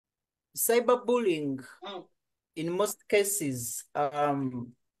cyberbullying, Mm. in most cases,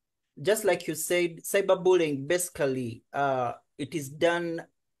 just like you said, cyberbullying basically, it is done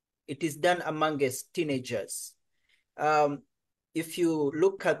amongst teenagers. Um, if you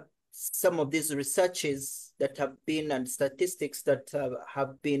look at some of these researches that have been and statistics that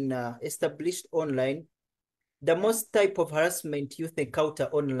have been established online, the Yeah. most type of harassment youth encounter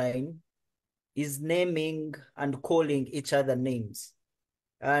online is naming and calling each other names.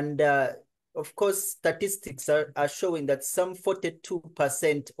 And of course, statistics are showing that some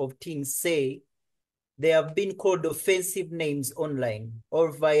 42% of teens say they have been called offensive names online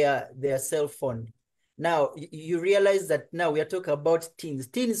or via their cell phone. Now, you realize that now we are talking about teens.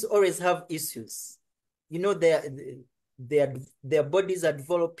 Teens always have issues. You know, their bodies are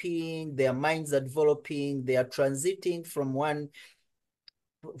developing, their minds are developing, they are transiting from one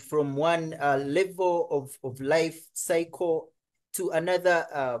level of life cycle to another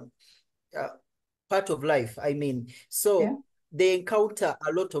uh, part of life. I mean, Yeah. so they encounter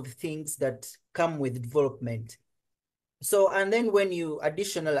a lot of things that come with development. So, and then when you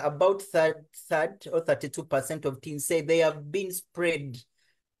additional about third or 32% of teens say they have been spread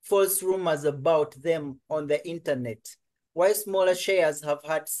false rumors about them on the internet, while smaller shares have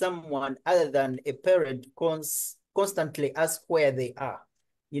had someone other than a parent constantly ask where they are,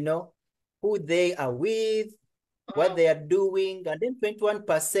 you know, who they are with, what Mm. they are doing, and then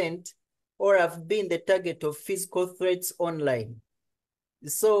 21% or have been the target of physical threats online.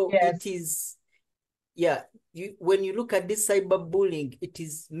 So it Yes. is, yeah, when you look at this cyberbullying, it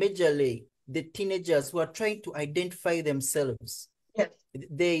is majorly the teenagers who are trying to identify themselves. Yes.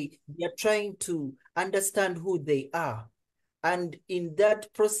 They are trying to understand who they are. And in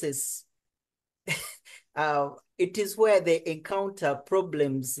that process, it is where they encounter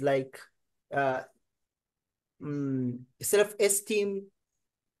problems like uh, self-esteem,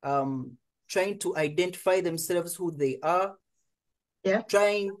 um, trying to identify themselves who they are, Yeah.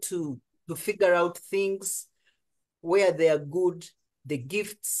 trying to figure out things where they are good, the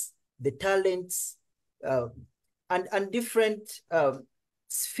gifts, the talents, uh, and different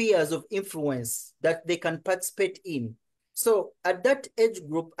spheres of influence that they can participate in. So at that age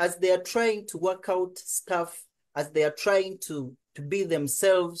group, as they are trying to work out stuff, as they are trying to be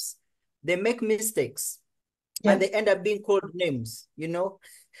themselves, they make mistakes and Yeah. they end up being called names, you know?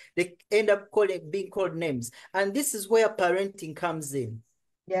 They end up being called names. And this is where parenting comes in.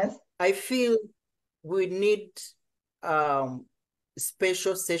 Yes. I feel we need um,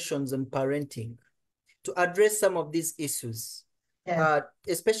 special sessions on parenting to address some of these issues, Yes.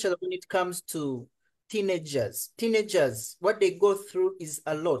 especially when it comes to teenagers. Teenagers, what they go through is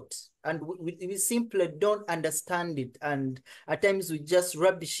a lot, and we simply don't understand it. And at times we just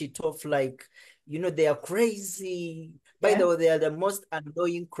rubbish it off like, they are crazy. By Yeah. the way, they are the most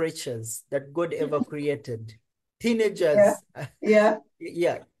annoying creatures that God ever created. Yeah. Teenagers, Yeah.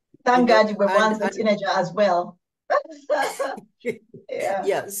 yeah, Thank God you were and once a teenager as well. Yeah.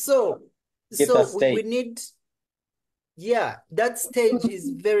 yeah, so Get that so we state. need, yeah, that stage is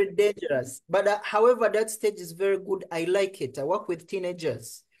very dangerous. But however, that stage is very good. I like it. I work with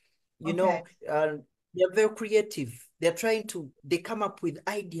teenagers, you Okay. know, uh, they're very creative. They come up with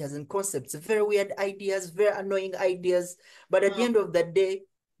ideas and concepts, very weird ideas, very annoying ideas. But at the Mm. end of the day,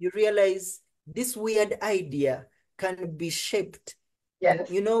 you realize this weird idea can be shaped. Yes.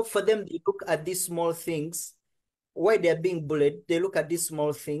 For them, they look at these small things. Why they're being bullied, they look at these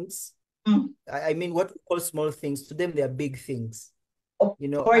small things. Mm. I mean, what we call small things, to them, they are big things, Oh, for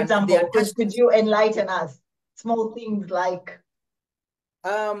and they example, attach could you enlighten us? Small things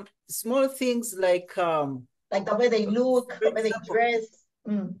small things like the way they look, for the way they example, dress.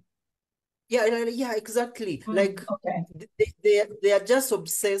 Mm. yeah, exactly. Like Okay. they are just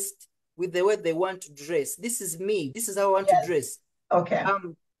obsessed with the way they want to dress. This is me. This is how I want to Yes. dress. Okay.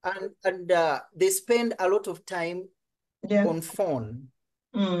 And they spend a lot of time Yeah. on phone.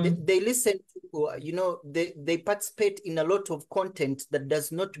 They, Mm. they listen to, they participate in a lot of content that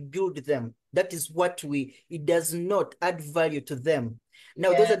does not build them. That is what it does not add value to them. Now,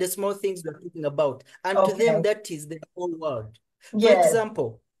 those are Yes. the small things we're talking about. And to them, Okay. that is the whole world. For Yes.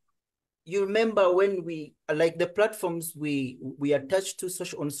 example, you remember when we, like the platforms we attach to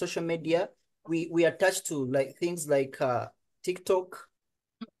on social media, we attach to like things like TikTok,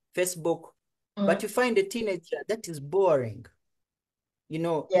 Facebook, but Mm. you find a teenager that is boring.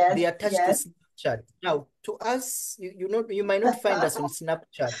 Yes. They attach to Yes. Snapchat. Now, to us, you might not find us on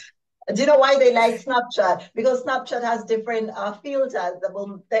Snapchat. Do you know why they like Snapchat? Because Snapchat has different filters that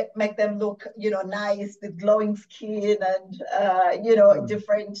will make them look, nice with glowing skin and, Mm.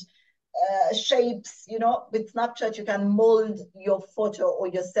 different. shapes. With Snapchat, you can mold your photo or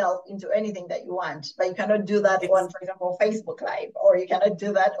yourself into anything that you want, but you cannot do that on, for example, Facebook Live, or you cannot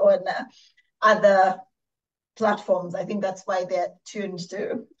do that on other platforms. I think that's why they're tuned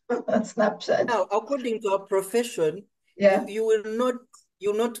to Snapchat. Now, according to our profession, Yeah. you will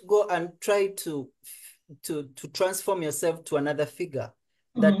not go and try to transform yourself to another figure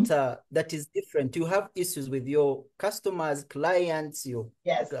Mm-hmm. that is different. You have issues with your customers, clients,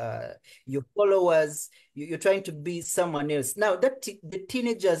 Yes. your followers. You're trying to be someone else. Now, the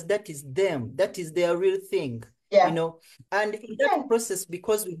teenagers, that is them. That is their real thing, you Yeah. know. And in that Yeah. process,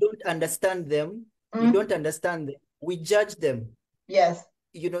 because we don't understand them, Mm-hmm. we judge them. Yes.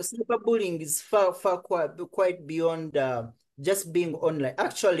 Cyberbullying is far quite beyond just being online.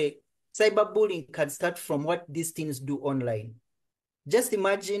 Actually, cyberbullying can start from what these teens do online. Just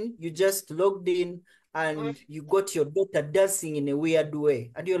imagine you just logged in and you got your daughter dancing in a weird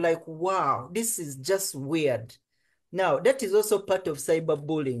way, and you're like, wow, this is just weird. Now, that is also part of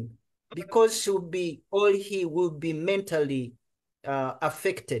cyberbullying, because he will be mentally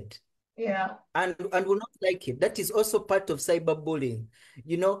affected Yeah. and will not like it. That is also part of cyberbullying,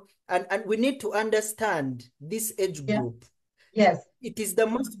 and we need to understand this age Yeah. group. Yes. It is the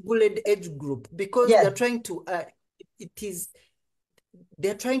most bullied age group because Yes. it is,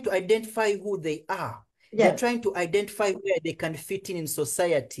 they're trying to identify who they are. They're Yes. trying to identify where they can fit in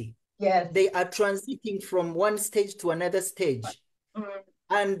society. Yes. They are transiting from one stage to another stage, Mm.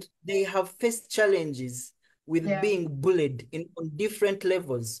 and they have faced challenges with Yeah. being bullied on different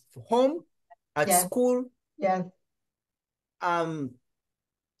levels, home, at Yes. school, Yes. um,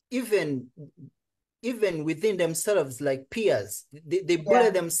 even within themselves, like peers. They bully Yeah.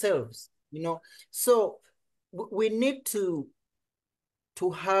 themselves. So we need to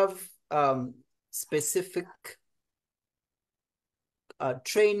have specific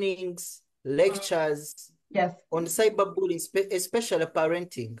trainings, Mm. lectures Yes. on cyberbullying, especially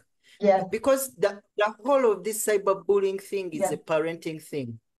parenting, Yes. because the whole of this cyberbullying thing is a Yes. parenting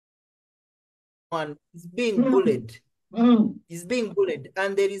thing. One is being Mm. bullied. Mm. Is being bullied,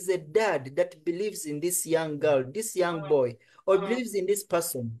 and there is a dad that believes in this young girl, this young boy, or Mm. believes in this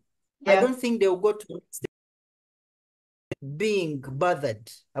person. I Yeah. don't think they'll go to being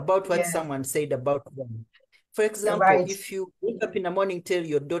bothered about what Yes. someone said about them. For You're example, right. if you wake up in the morning, tell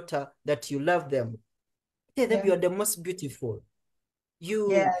your daughter that you love them, tell them Yeah. you are the most beautiful.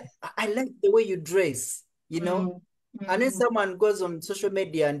 Yes. I like the way you dress. Mm. And then Mm. someone goes on social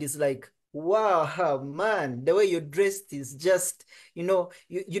media and is like, wow, man, the way you're dressed is just, you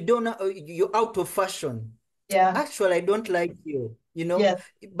don't know, you're out of fashion. Yeah. Actually, I don't like you. Yes.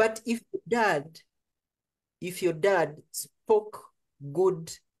 But if your dad spoke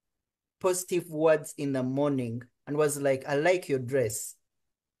good, positive words in the morning and was like, I like your dress.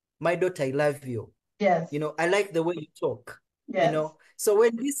 My daughter, I love you. Yes. I like the way you talk. Yes. So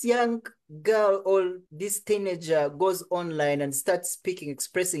when this young girl or this teenager goes online and starts speaking,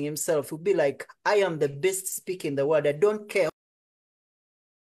 expressing himself, he'll be like, I am the best speaker in the world. I don't care.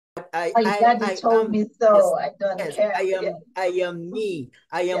 I My I daddy I told am me yes, so. I don't yes, care. Yes. I am me.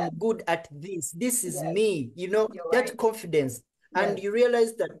 I am Yes. good at this. This is Yes. me, You're that right. confidence. And Yes. you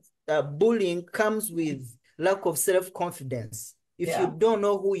realize that bullying comes with lack of self-confidence. If you Yeah. don't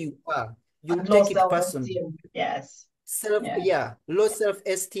know who you are, you And low take it personally. self-esteem. Yes. Yeah. Yeah, low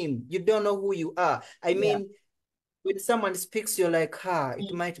self-esteem. You don't know who you are. I Yeah. mean, when someone speaks, you're like,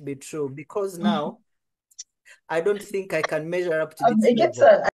 it might be true, because Mm. now I don't think I can measure up to this It gets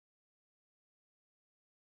level. a